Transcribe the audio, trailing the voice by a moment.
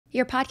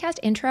Your podcast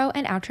intro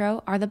and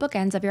outro are the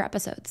bookends of your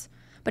episodes.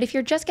 But if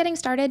you're just getting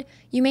started,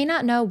 you may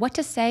not know what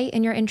to say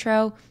in your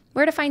intro,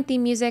 where to find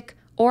theme music,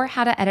 or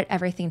how to edit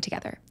everything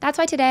together. That's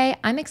why today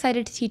I'm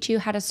excited to teach you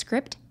how to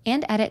script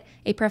and edit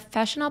a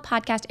professional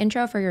podcast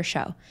intro for your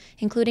show,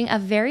 including a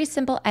very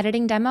simple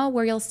editing demo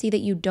where you'll see that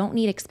you don't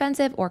need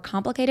expensive or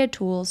complicated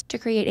tools to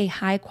create a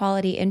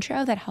high-quality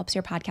intro that helps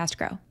your podcast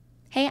grow.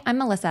 Hey, I'm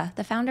Melissa,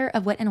 the founder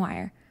of Wit and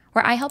Wire,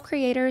 where I help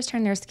creators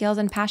turn their skills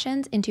and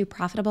passions into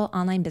profitable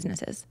online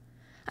businesses.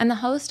 I'm the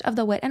host of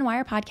the Wit and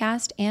Wire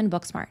podcast and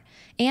Booksmart,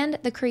 and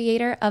the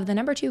creator of the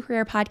 #2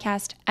 career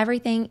podcast,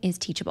 Everything is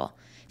Teachable,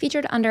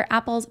 featured under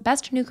Apple's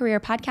Best New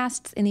Career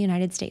Podcasts in the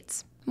United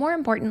States. More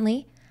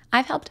importantly,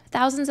 I've helped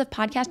thousands of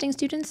podcasting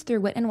students through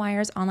Wit and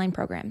Wire's online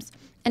programs,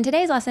 and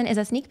today's lesson is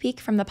a sneak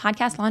peek from the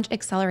Podcast Launch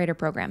Accelerator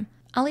program.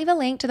 I'll leave a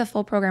link to the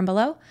full program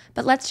below,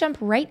 but let's jump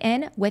right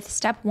in with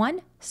step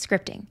 1,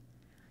 scripting.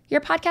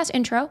 Your podcast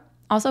intro,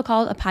 also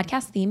called a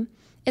podcast theme,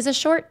 is a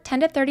short 10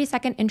 to 30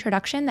 second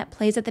introduction that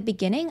plays at the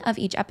beginning of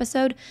each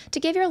episode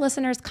to give your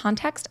listeners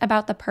context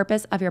about the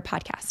purpose of your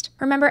podcast.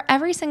 Remember,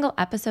 every single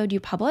episode you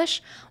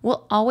publish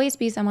will always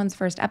be someone's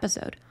first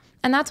episode.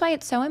 And that's why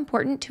it's so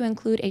important to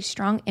include a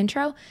strong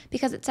intro,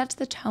 because it sets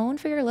the tone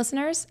for your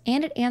listeners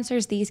and it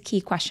answers these key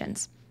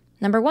questions.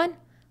 Number 1,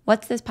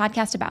 what's this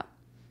podcast about?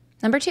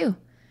 Number 2,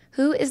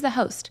 who is the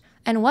host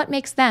and what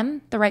makes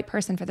them the right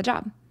person for the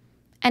job?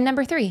 And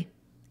number 3,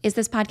 is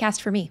this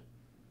podcast for me?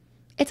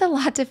 It's a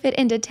lot to fit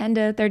into 10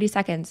 to 30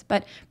 seconds,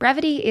 but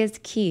brevity is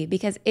key,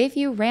 because if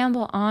you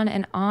ramble on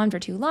and on for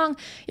too long,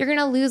 you're going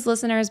to lose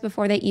listeners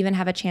before they even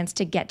have a chance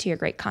to get to your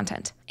great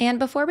content. And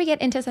before we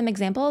get into some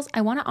examples,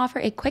 I want to offer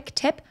a quick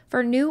tip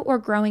for new or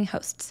growing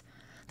hosts.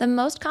 The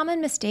most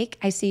common mistake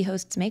I see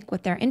hosts make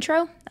with their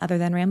intro, other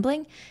than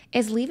rambling,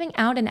 is leaving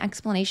out an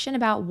explanation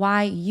about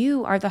why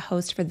you are the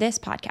host for this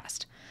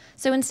podcast.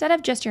 So instead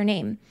of just your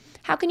name,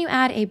 how can you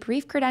add a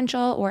brief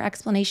credential or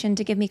explanation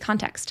to give me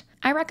context?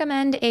 I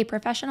recommend a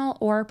professional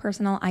or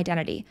personal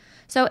identity.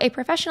 So a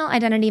professional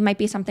identity might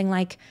be something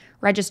like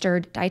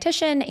registered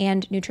dietitian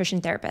and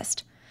nutrition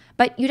therapist.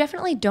 But you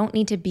definitely don't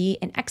need to be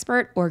an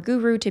expert or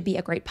guru to be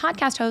a great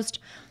podcast host.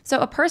 So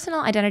a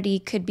personal identity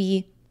could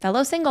be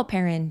fellow single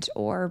parent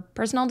or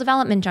personal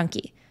development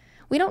junkie.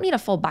 We don't need a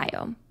full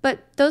bio,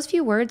 but those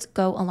few words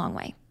go a long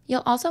way.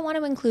 You'll also want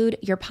to include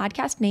your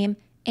podcast name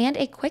and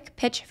a quick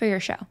pitch for your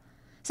show.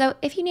 So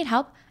if you need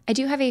help, I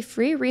do have a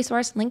free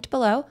resource linked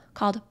below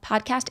called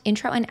Podcast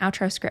Intro and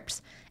Outro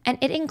Scripts, and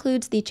it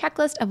includes the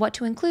checklist of what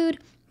to include,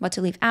 what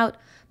to leave out,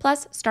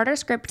 plus starter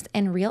scripts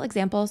and real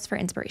examples for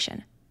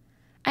inspiration.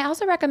 I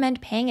also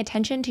recommend paying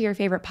attention to your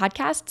favorite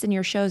podcasts in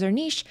your shows or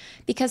niche,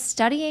 because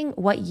studying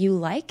what you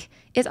like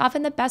is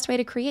often the best way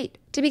to create.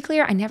 To be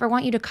clear, I never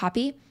want you to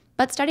copy,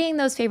 but studying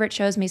those favorite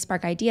shows may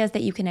spark ideas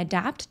that you can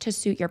adapt to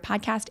suit your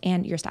podcast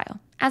and your style.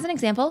 As an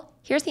example,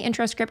 here's the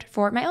intro script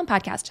for my own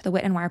podcast, the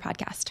Wit and Wire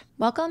podcast.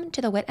 Welcome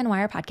to the Wit and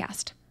Wire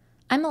podcast.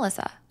 I'm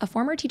Melissa, a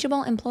former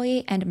Teachable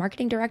employee and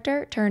marketing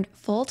director turned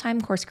full-time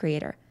course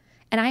creator,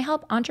 and I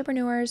help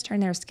entrepreneurs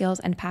turn their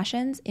skills and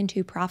passions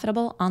into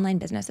profitable online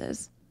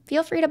businesses.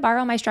 Feel free to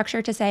borrow my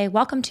structure to say,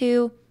 welcome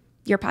to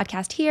your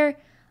podcast here,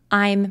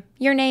 I'm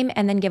your name,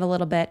 and then give a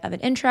little bit of an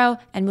intro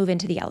and move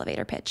into the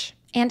elevator pitch.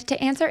 And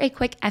to answer a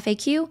quick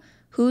FAQ,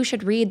 who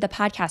should read the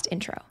podcast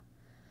intro?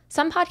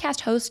 Some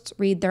podcast hosts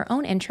read their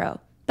own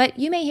intro, but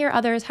you may hear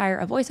others hire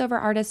a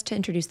voiceover artist to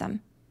introduce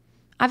them.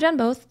 I've done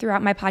both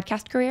throughout my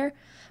podcast career,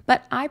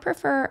 but I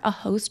prefer a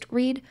host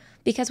read,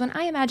 because when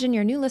I imagine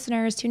your new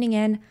listeners tuning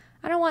in,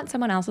 I don't want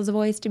someone else's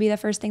voice to be the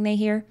first thing they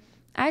hear.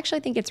 I actually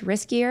think it's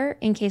riskier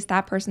in case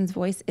that person's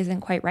voice isn't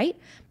quite right,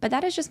 but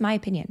that is just my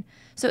opinion.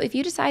 So if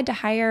you decide to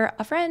hire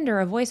a friend or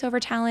a voiceover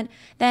talent,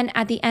 then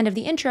at the end of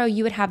the intro,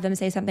 you would have them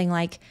say something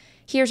like,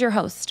 here's your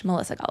host,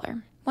 Melissa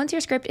Guller. Once your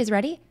script is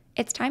ready,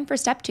 it's time for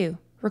step 2,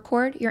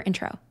 record your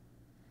intro.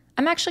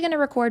 I'm actually going to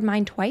record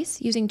mine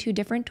twice using 2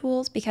 different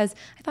tools, because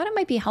I thought it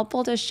might be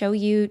helpful to show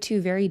you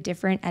 2 very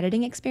different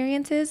editing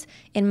experiences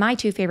in my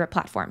 2 favorite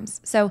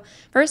platforms. So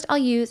first I'll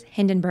use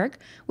Hindenburg,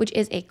 which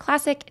is a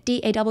classic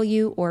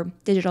DAW or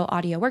digital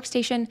audio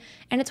workstation,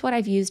 and it's what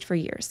I've used for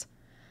years.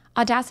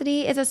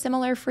 Audacity is a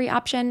similar free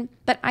option,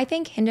 but I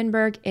think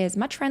Hindenburg is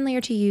much friendlier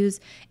to use,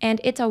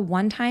 and it's a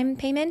one-time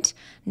payment,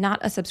 not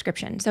a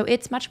subscription. So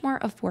it's much more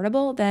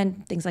affordable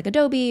than things like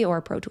Adobe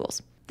or Pro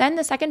Tools. Then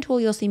the second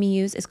tool you'll see me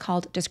use is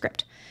called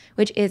Descript,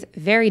 which is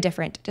very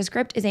different.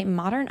 Descript is a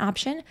modern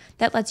option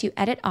that lets you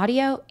edit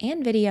audio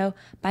and video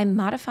by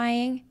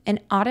modifying an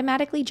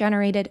automatically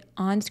generated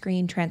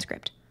on-screen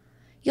transcript.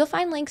 You'll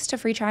find links to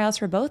free trials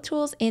for both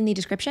tools in the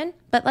description,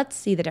 but let's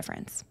see the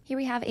difference. Here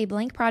we have a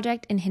blank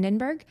project in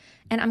Hindenburg,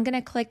 and I'm going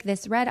to click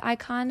this red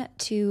icon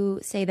to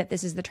say that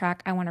this is the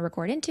track I want to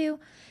record into.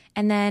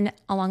 And then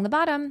along the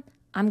bottom,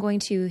 I'm going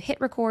to hit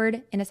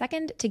record in a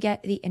second to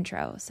get the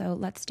intro. So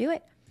let's do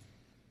it.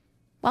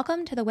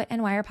 Welcome to the Wit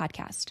and Wire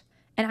podcast,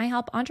 and I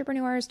help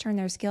entrepreneurs turn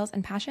their skills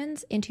and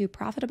passions into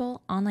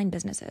profitable online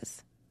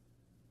businesses.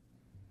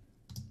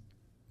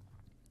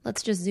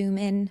 Let's just zoom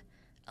in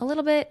a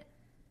little bit.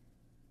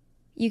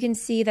 You can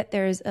see that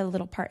there's a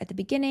little part at the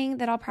beginning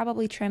that I'll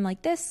probably trim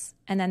like this,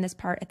 and then this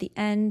part at the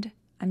end,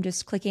 I'm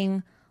just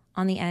clicking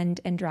on the end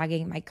and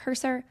dragging my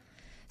cursor.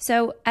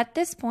 So at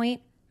this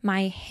point,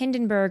 my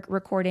Hindenburg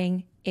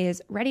recording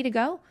is ready to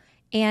go,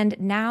 and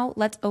now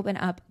let's open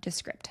up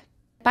Descript.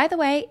 By the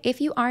way, if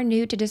you are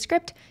new to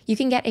Descript, you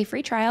can get a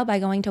free trial by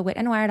going to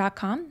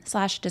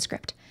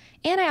witandwire.com/Descript.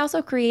 And I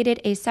also created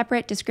a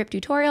separate Descript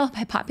tutorial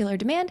by popular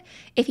demand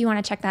if you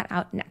want to check that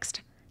out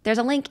next. There's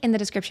a link in the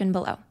description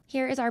below.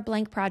 Here is our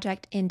blank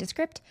project in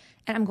Descript,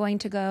 and I'm going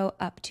to go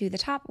up to the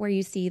top where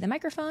you see the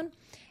microphone.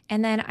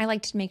 And then I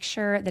like to make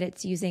sure that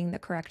it's using the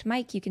correct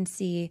mic. You can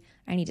see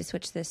I need to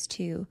switch this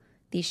to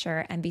the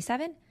Shure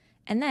MV7,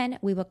 and then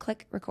we will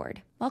click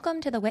record. Welcome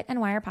to the Wit and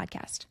Wire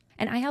podcast,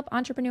 and I help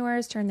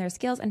entrepreneurs turn their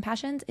skills and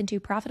passions into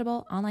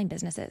profitable online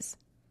businesses.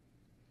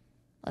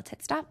 Let's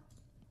hit stop.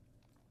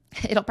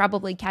 It'll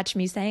probably catch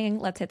me saying,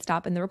 let's hit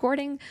stop in the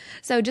recording.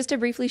 So just to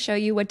briefly show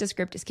you what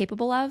Descript is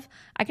capable of,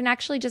 I can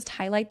actually just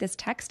highlight this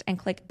text and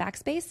click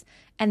backspace,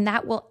 and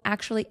that will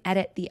actually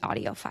edit the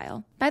audio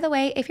file. By the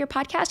way, if your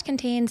podcast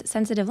contains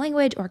sensitive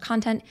language or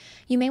content,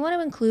 you may want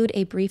to include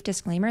a brief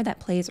disclaimer that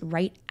plays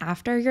right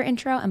after your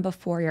intro and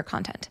before your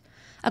content.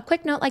 A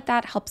quick note like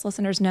that helps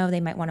listeners know they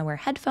might want to wear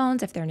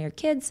headphones if they're near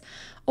kids,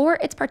 or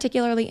it's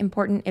particularly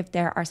important if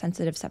there are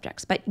sensitive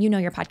subjects, but you know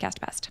your podcast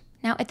best.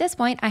 Now at this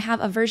point, I have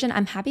a version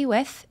I'm happy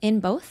with in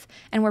both,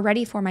 and we're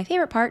ready for my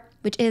favorite part,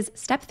 which is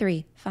step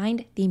 3,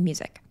 find theme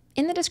music.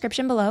 In the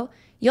description below,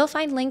 you'll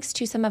find links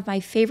to some of my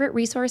favorite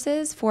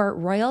resources for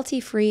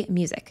royalty-free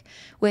music,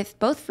 with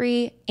both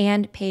free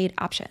and paid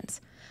options.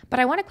 But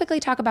I want to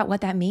quickly talk about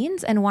what that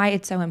means and why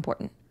it's so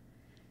important.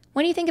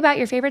 When you think about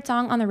your favorite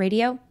song on the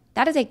radio,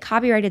 that is a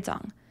copyrighted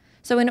song.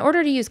 So in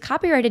order to use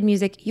copyrighted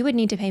music, you would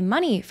need to pay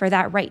money for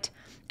that right.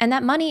 And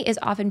that money is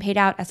often paid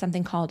out as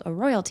something called a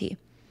royalty.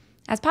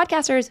 As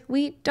podcasters,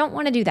 we don't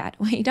want to do that.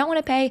 We don't want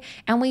to pay,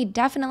 and we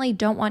definitely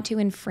don't want to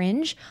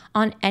infringe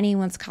on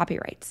anyone's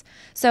copyrights.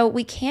 So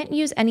we can't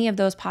use any of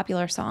those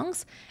popular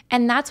songs,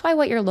 and that's why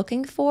what you're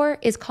looking for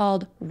is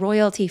called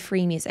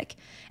royalty-free music.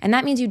 And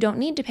that means you don't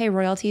need to pay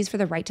royalties for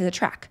the right to the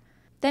track.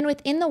 Then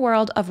within the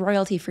world of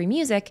royalty-free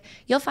music,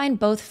 you'll find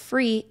both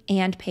free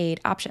and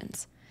paid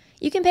options.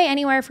 You can pay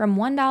anywhere from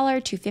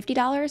 $1 to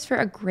 $50 for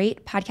a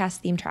great podcast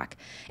theme track,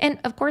 and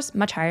of course,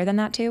 much higher than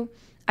that too.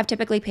 I've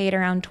typically paid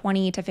around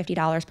 $20 to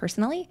 $50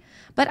 personally,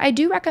 but I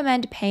do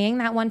recommend paying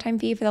that one-time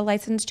fee for the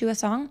license to a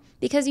song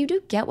because you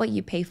do get what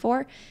you pay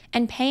for,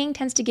 and paying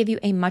tends to give you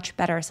a much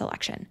better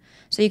selection.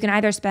 So you can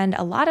either spend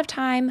a lot of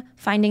time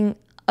finding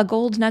a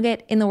gold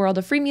nugget in the world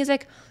of free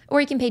music, or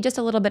you can pay just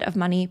a little bit of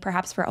money,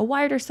 perhaps for a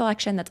wider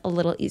selection that's a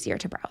little easier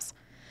to browse.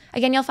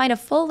 Again, you'll find a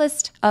full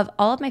list of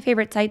all of my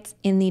favorite sites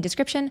in the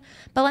description,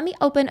 but let me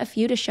open a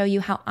few to show you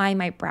how I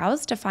might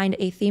browse to find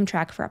a theme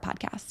track for a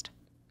podcast.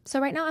 So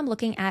right now I'm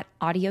looking at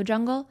Audio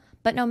Jungle,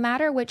 but no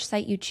matter which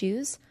site you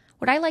choose,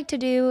 what I like to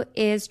do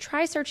is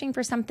try searching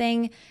for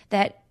something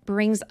that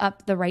brings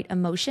up the right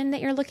emotion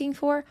that you're looking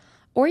for,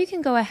 or you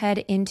can go ahead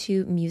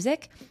into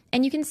music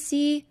and you can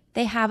see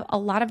they have a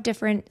lot of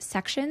different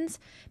sections.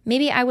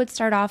 Maybe I would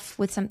start off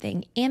with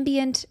something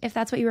ambient if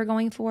that's what you were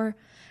going for.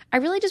 I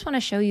really just want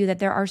to show you that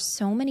there are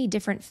so many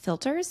different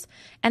filters,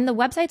 and the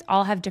websites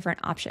all have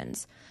different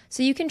options.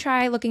 So you can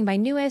try looking by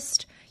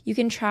newest, you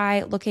can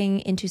try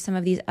looking into some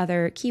of these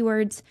other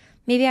keywords.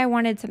 Maybe I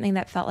wanted something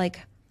that felt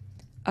like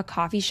a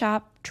coffee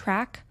shop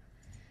track.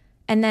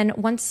 And then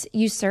once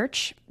you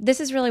search, this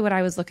is really what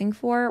I was looking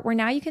for, where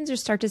now you can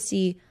just start to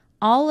see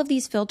all of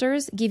these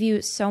filters give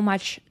you so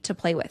much to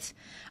play with.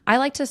 I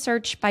like to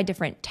search by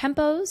different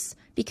tempos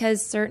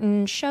because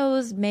certain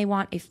shows may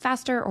want a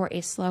faster or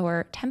a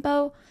slower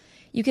tempo.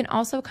 You can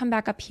also come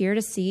back up here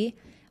to see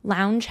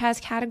lounge has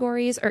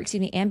categories, or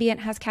excuse me, ambient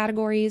has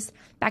categories,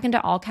 back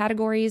into all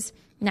categories.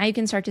 Now you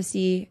can start to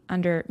see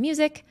under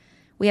music,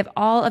 we have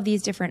all of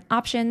these different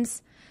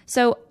options.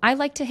 So I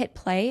like to hit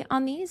play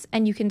on these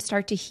and you can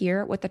start to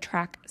hear what the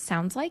track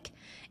sounds like.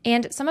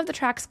 And some of the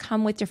tracks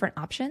come with different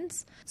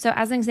options. So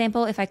as an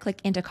example, if I click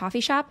into coffee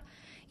shop,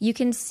 you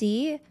can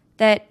see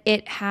that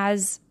it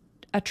has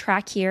a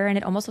track here and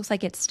it almost looks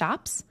like it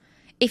stops.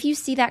 If you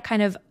see that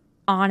kind of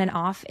on and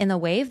off in the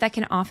wave, that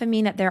can often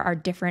mean that there are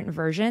different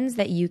versions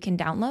that you can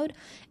download.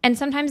 And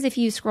sometimes if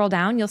you scroll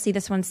down, you'll see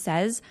this one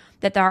says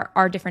that there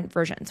are different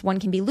versions. One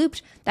can be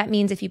looped. That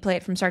means if you play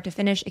it from start to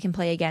finish, it can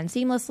play again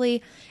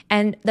seamlessly.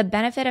 And the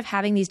benefit of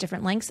having these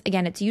different links,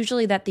 again, it's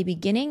usually that the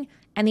beginning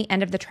and the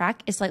end of the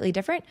track is slightly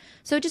different.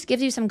 So it just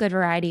gives you some good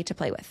variety to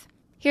play with.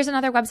 Here's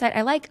another website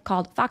I like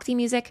called Foxy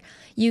Music.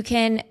 You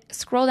can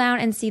scroll down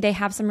and see they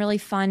have some really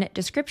fun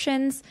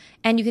descriptions,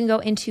 and you can go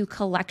into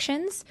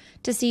collections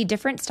to see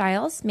different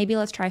styles. Maybe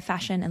let's try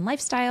fashion and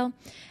lifestyle.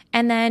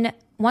 And then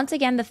once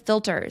again, the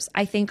filters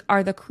I think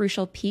are the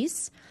crucial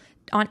piece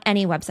on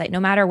any website, no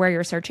matter where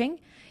you're searching.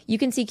 You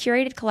can see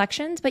curated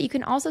collections, but you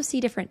can also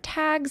see different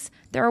tags.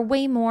 There are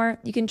way more.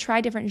 You can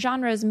try different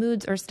genres,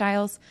 moods, or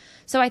styles.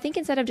 So I think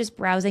instead of just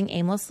browsing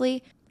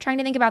aimlessly, trying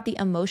to think about the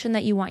emotion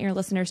that you want your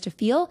listeners to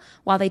feel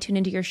while they tune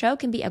into your show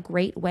can be a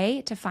great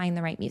way to find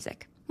the right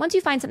music. Once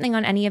you find something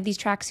on any of these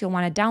tracks, you'll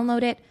want to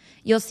download it.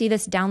 You'll see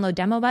this download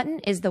demo button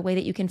is the way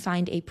that you can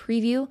find a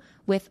preview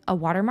with a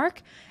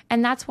watermark.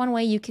 And that's one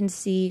way you can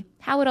see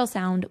how it'll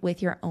sound with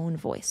your own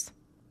voice.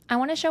 I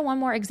want to show one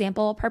more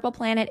example. Purple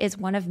Planet is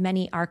one of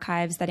many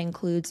archives that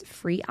includes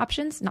free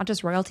options, not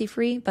just royalty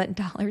free, but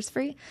dollars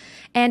free.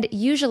 And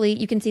usually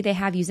you can see they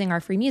have using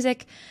our free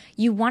music.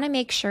 You want to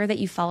make sure that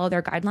you follow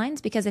their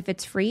guidelines because if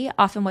it's free,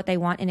 often what they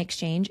want in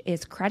exchange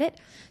is credit.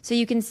 So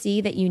you can see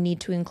that you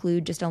need to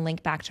include just a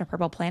link back to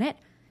Purple Planet.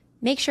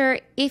 Make sure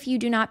if you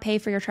do not pay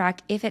for your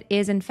track, if it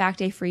is in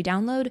fact a free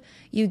download,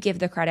 you give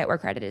the credit where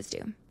credit is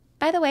due.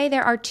 By the way,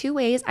 there are 2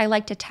 ways I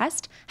like to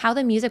test how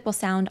the music will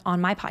sound on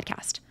my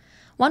podcast.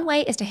 One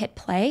way is to hit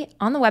play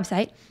on the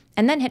website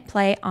and then hit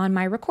play on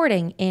my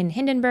recording in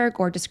Hindenburg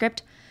or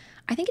Descript.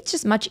 I think it's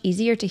just much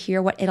easier to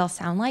hear what it'll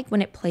sound like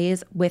when it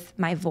plays with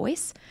my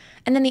voice.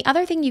 And then the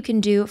other thing you can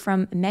do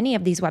from many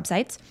of these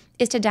websites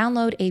is to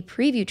download a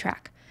preview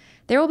track.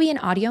 There will be an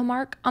audio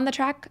mark on the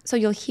track, so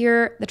you'll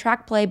hear the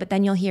track play, but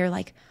then you'll hear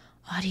like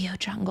audio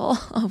jungle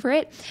over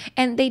it.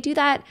 And they do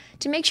that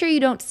to make sure you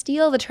don't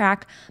steal the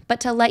track, but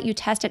to let you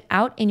test it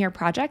out in your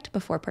project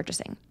before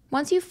purchasing.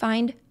 Once you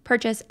find,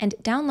 purchase, and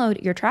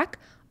download your track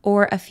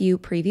or a few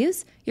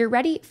previews, you're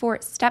ready for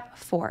step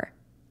 4,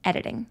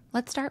 editing.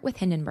 Let's start with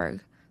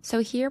Hindenburg.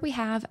 So here we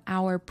have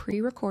our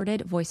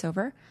pre-recorded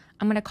voiceover.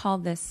 I'm going to call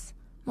this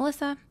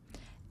Melissa,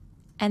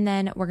 and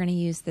then we're going to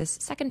use this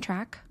second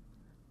track.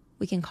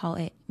 We can call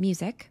it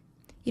music.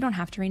 You don't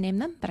have to rename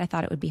them, but I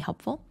thought it would be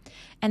helpful.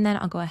 And then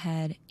I'll go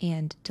ahead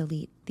and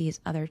delete these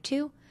other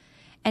 2.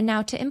 And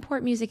now to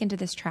import music into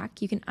this track,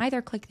 you can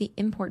either click the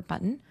import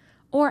button,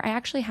 or I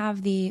actually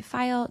have the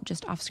file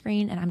just off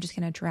screen and I'm just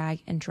going to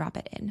drag and drop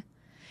it in.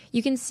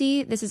 You can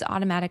see this is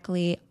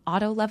automatically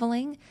auto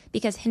leveling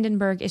because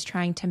Hindenburg is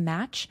trying to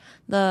match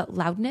the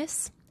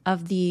loudness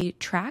of the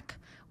track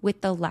with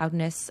the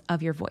loudness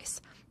of your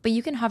voice. But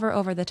you can hover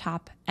over the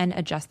top and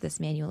adjust this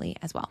manually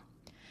as well.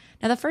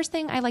 Now, the first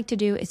thing I like to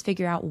do is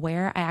figure out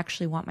where I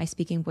actually want my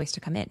speaking voice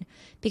to come in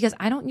because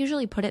I don't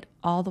usually put it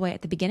all the way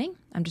at the beginning.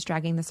 I'm just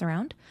dragging this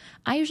around.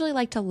 I usually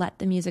like to let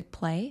the music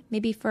play,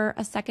 maybe for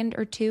a second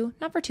or 2,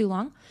 not for too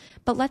long,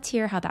 but let's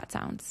hear how that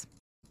sounds.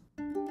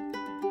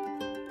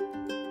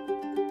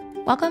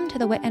 Welcome to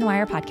the Wit and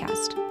Wire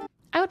podcast.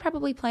 I would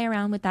probably play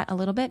around with that a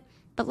little bit,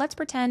 but let's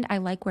pretend I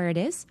like where it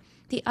is.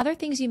 The other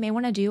things you may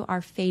want to do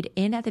are fade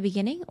in at the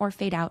beginning or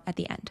fade out at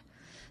the end.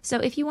 So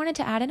if you wanted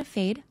to add in a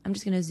fade, I'm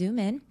just going to zoom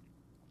in.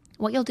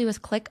 What you'll do is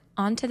click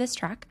onto this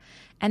track,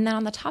 and then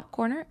on the top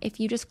corner,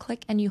 if you just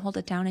click and you hold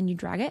it down and you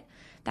drag it,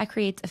 that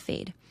creates a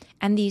fade.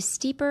 And the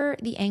steeper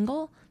the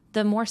angle,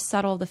 the more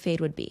subtle the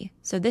fade would be.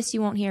 So this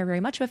you won't hear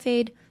very much of a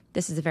fade.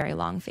 This is a very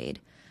long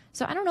fade.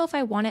 So I don't know if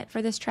I want it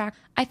for this track.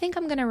 I think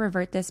I'm going to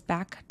revert this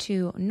back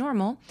to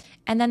normal,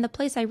 and then the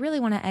place I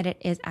really want to edit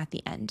is at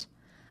the end.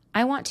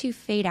 I want to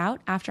fade out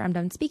after I'm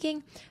done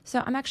speaking,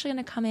 so I'm actually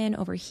going to come in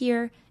over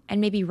here and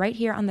maybe right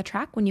here on the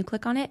track, when you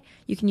click on it,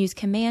 you can use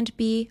Command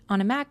B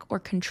on a Mac or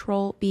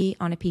Control B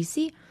on a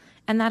PC,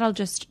 and that'll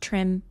just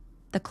trim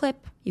the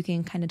clip. You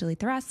can kind of delete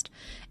the rest.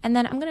 And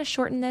then I'm going to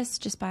shorten this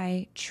just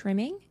by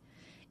trimming.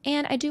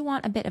 And I do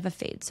want a bit of a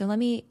fade. So let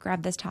me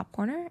grab this top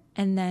corner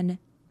and then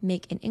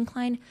make an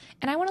incline.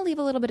 And I want to leave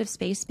a little bit of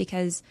space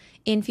because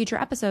in future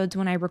episodes,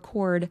 when I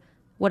record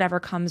whatever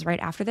comes right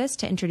after this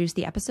to introduce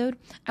the episode,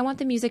 I want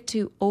the music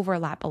to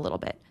overlap a little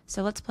bit.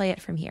 So let's play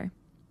it from here.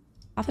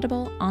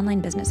 Profitable online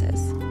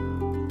businesses.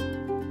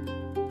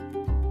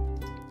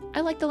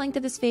 I like the length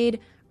of this fade.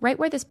 Right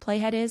where this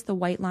playhead is, the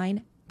white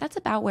line, that's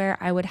about where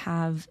I would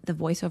have the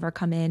voiceover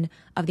come in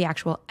of the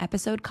actual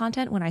episode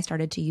content when I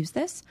started to use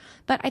this.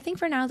 But I think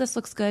for now this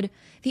looks good.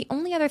 The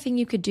only other thing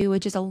you could do,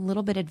 which is a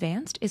little bit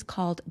advanced, is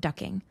called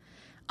ducking.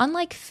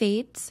 Unlike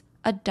fades,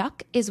 a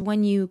duck is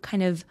when you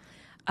kind of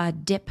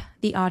dip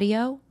the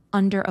audio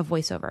under a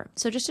voiceover.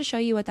 So just to show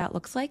you what that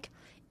looks like,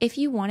 if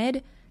you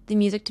wanted the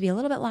music to be a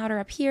little bit louder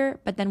up here,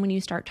 but then when you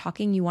start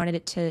talking, you wanted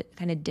it to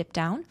kind of dip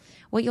down,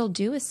 what you'll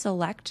do is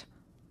select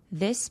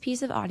this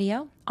piece of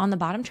audio on the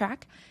bottom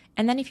track.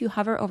 And then if you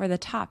hover over the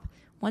top,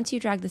 once you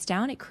drag this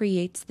down, it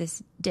creates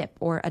this dip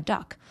or a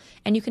duck.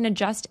 And you can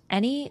adjust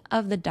any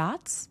of the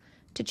dots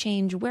to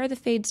change where the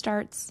fade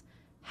starts,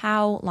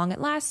 how long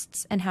it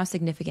lasts, and how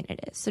significant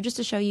it is. So just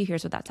to show you,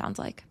 here's what that sounds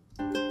like.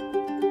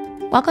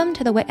 Welcome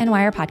to the Wit and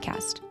Wire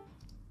podcast.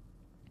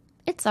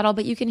 It's subtle,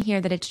 but you can hear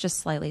that it's just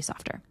slightly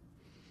softer.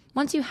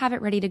 Once you have it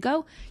ready to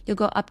go, you'll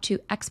go up to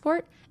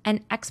export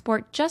and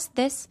export just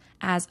this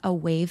as a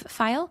WAV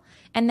file.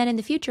 And then in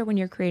the future, when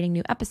you're creating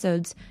new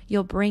episodes,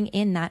 you'll bring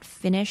in that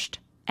finished,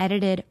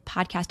 edited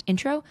podcast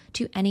intro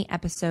to any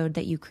episode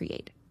that you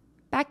create.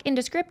 Back in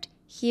Descript,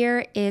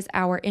 here is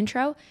our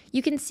intro.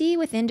 You can see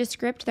within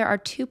Descript, there are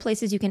 2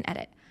 places you can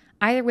edit,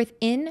 either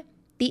within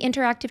the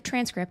interactive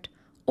transcript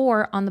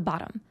or on the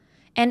bottom.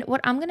 And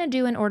what I'm going to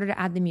do in order to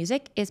add the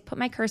music is put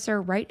my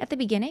cursor right at the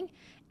beginning,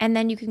 and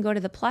then you can go to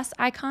the plus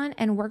icon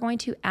and we're going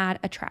to add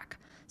a track.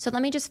 So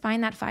let me just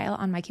find that file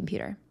on my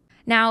computer.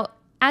 Now,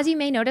 As you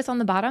may notice on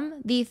the bottom,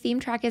 the theme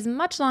track is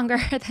much longer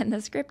than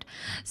the script.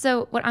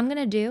 So what I'm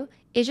gonna do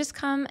is just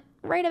come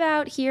right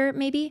about here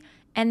maybe,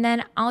 and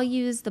then I'll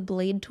use the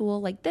blade tool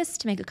like this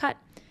to make a cut,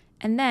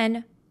 and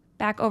then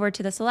back over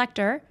to the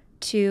selector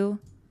to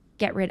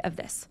get rid of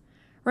this.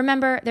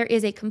 Remember, there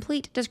is a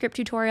complete Descript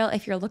tutorial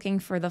if you're looking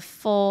for the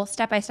full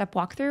step-by-step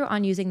walkthrough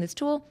on using this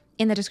tool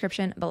in the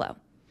description below.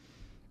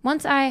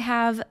 Once I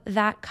have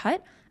that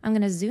cut, I'm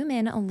gonna zoom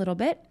in a little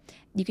bit.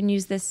 You can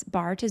use this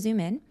bar to zoom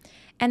in.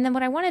 And then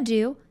what I wanna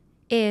do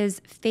is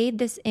fade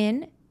this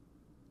in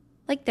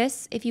like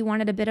this. If you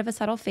wanted a bit of a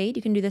subtle fade,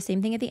 you can do the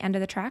same thing at the end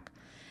of the track.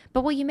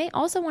 But what you may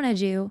also wanna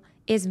do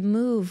is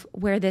move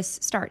where this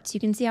starts. You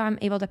can see how I'm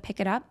able to pick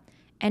it up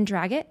and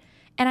drag it.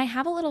 And I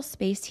have a little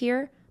space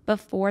here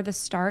before the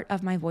start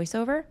of my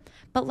voiceover,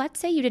 but let's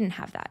say you didn't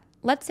have that.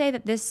 Let's say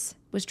that this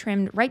was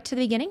trimmed right to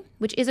the beginning,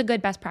 which is a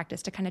good best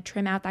practice to kind of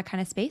trim out that kind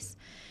of space.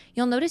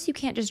 You'll notice you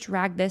can't just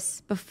drag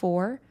this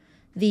before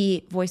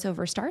the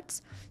voiceover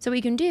starts. So what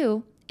you can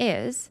do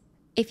is,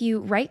 if you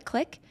right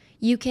click,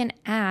 you can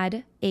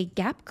add a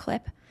gap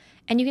clip,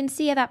 and you can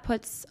see how that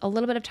puts a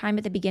little bit of time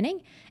at the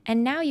beginning,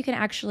 and now you can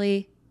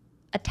actually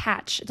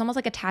attach. It's almost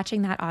like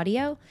attaching that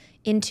audio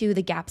into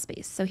the gap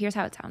space. So here's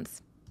how it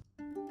sounds.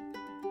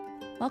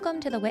 Welcome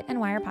to the Wit and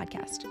Wire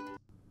podcast.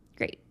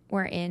 Great,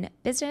 we're in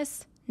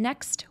business.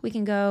 Next, we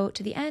can go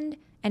to the end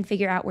and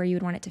figure out where you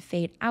would want it to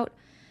fade out.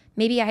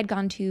 Maybe I had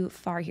gone too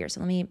far here,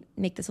 so let me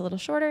make this a little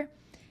shorter.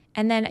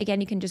 And then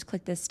again, you can just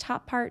click this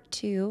top part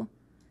to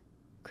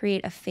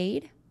create a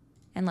fade.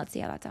 And let's see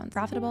how that sounds.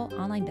 Profitable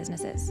online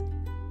businesses.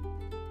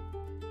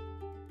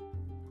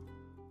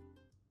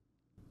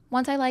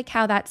 Once I like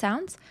how that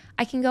sounds,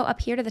 I can go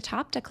up here to the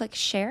top to click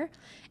share.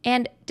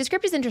 And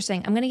Descript is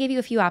interesting. I'm going to give you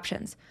a few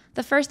options.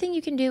 The first thing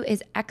you can do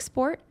is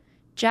export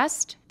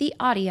just the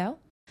audio.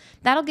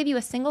 That'll give you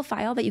a single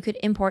file that you could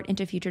import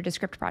into future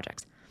Descript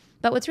projects.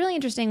 But what's really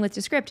interesting with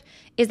Descript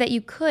is that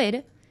you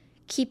could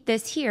keep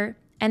this here,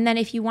 and then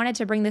if you wanted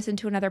to bring this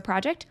into another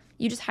project,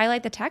 you just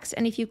highlight the text,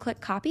 and if you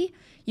click copy,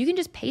 you can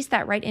just paste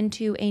that right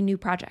into a new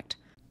project.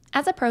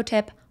 As a pro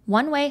tip,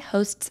 one way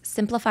hosts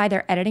simplify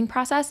their editing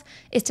process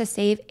is to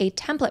save a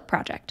template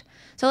project.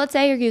 So let's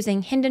say you're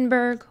using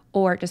Hindenburg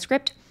or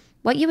Descript.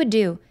 What you would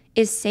do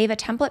is save a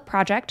template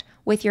project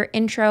with your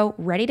intro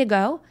ready to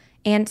go,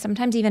 and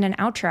sometimes even an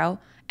outro,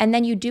 and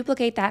then you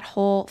duplicate that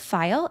whole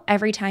file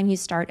every time you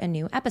start a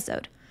new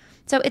episode.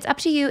 So it's up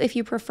to you if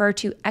you prefer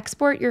to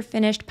export your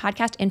finished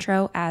podcast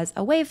intro as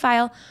a WAV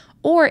file,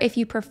 or if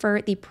you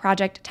prefer the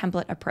project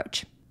template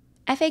approach.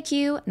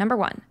 FAQ number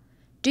 1,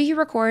 do you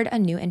record a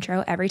new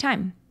intro every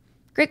time?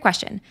 Great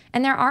question.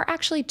 And there are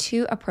actually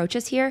 2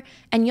 approaches here,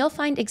 and you'll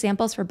find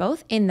examples for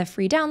both in the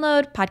free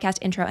download, podcast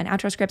intro and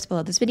outro scripts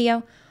below this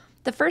video.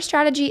 The first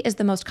strategy is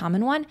the most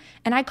common one,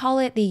 and I call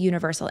it the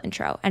universal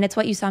intro, and it's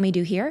what you saw me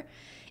do here.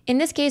 In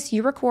this case,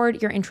 you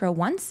record your intro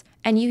once,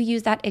 and you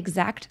use that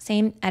exact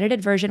same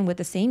edited version with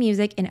the same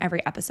music in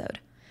every episode.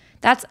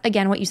 That's,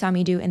 again, what you saw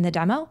me do in the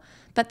demo.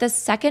 But the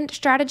second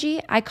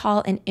strategy I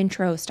call an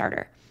intro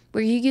starter,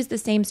 where you use the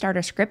same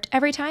starter script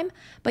every time,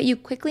 but you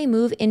quickly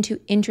move into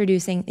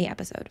introducing the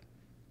episode.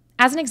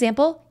 As an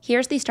example,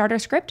 here's the starter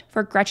script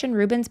for Gretchen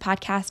Rubin's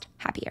podcast,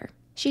 Happier.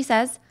 She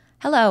says,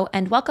 "Hello,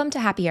 and welcome to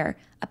Happier,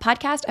 a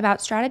podcast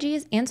about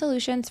strategies and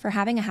solutions for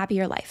having a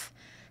happier life.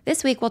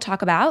 This week we'll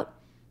talk about,"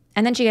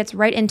 and then she gets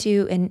right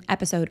into an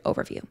episode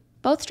overview.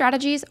 Both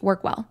strategies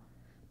work well.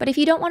 But if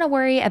you don't want to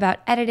worry about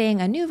editing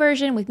a new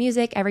version with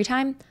music every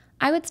time,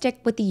 I would stick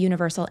with the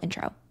universal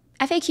intro.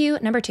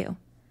 FAQ number 2.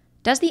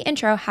 Does the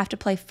intro have to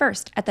play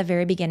first at the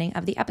very beginning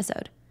of the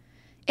episode?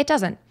 It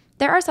doesn't.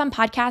 There are some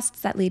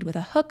podcasts that lead with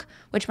a hook,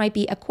 which might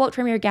be a quote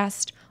from your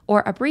guest,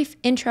 or a brief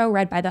intro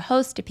read by the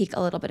host to pique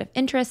a little bit of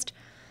interest.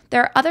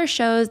 There are other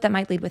shows that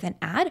might lead with an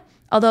ad,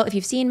 although if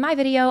you've seen my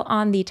video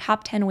on the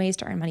top 10 ways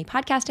to earn money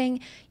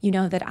podcasting, you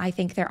know that I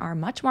think there are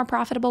much more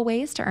profitable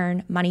ways to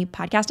earn money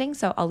podcasting,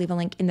 so I'll leave a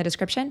link in the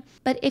description.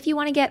 But if you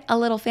want to get a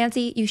little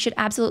fancy, you should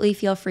absolutely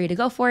feel free to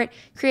go for it.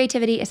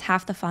 Creativity is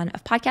half the fun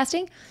of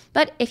podcasting.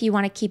 But if you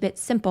want to keep it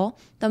simple,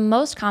 the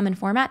most common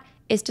format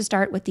is to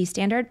start with the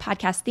standard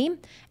podcast theme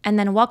and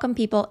then welcome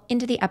people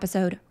into the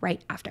episode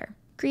right after.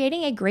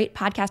 Creating a great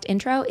podcast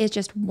intro is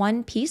just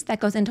one piece that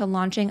goes into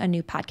launching a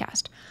new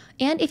podcast.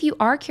 And if you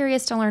are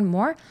curious to learn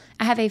more,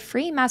 I have a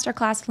free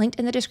masterclass linked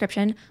in the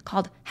description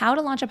called How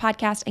to Launch a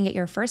Podcast and Get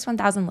Your First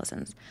 1,000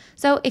 Listens.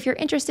 So if you're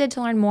interested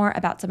to learn more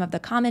about some of the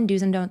common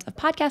do's and don'ts of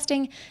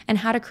podcasting and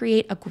how to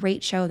create a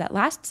great show that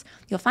lasts,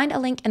 you'll find a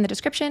link in the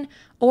description,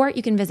 or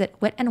you can visit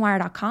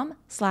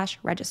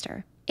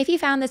witandwire.com/register. If you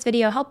found this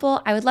video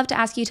helpful, I would love to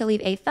ask you to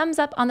leave a thumbs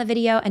up on the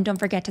video and don't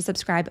forget to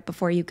subscribe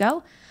before you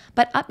go.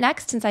 But up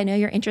next, since I know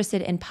you're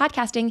interested in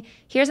podcasting,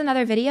 here's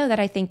another video that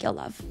I think you'll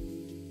love.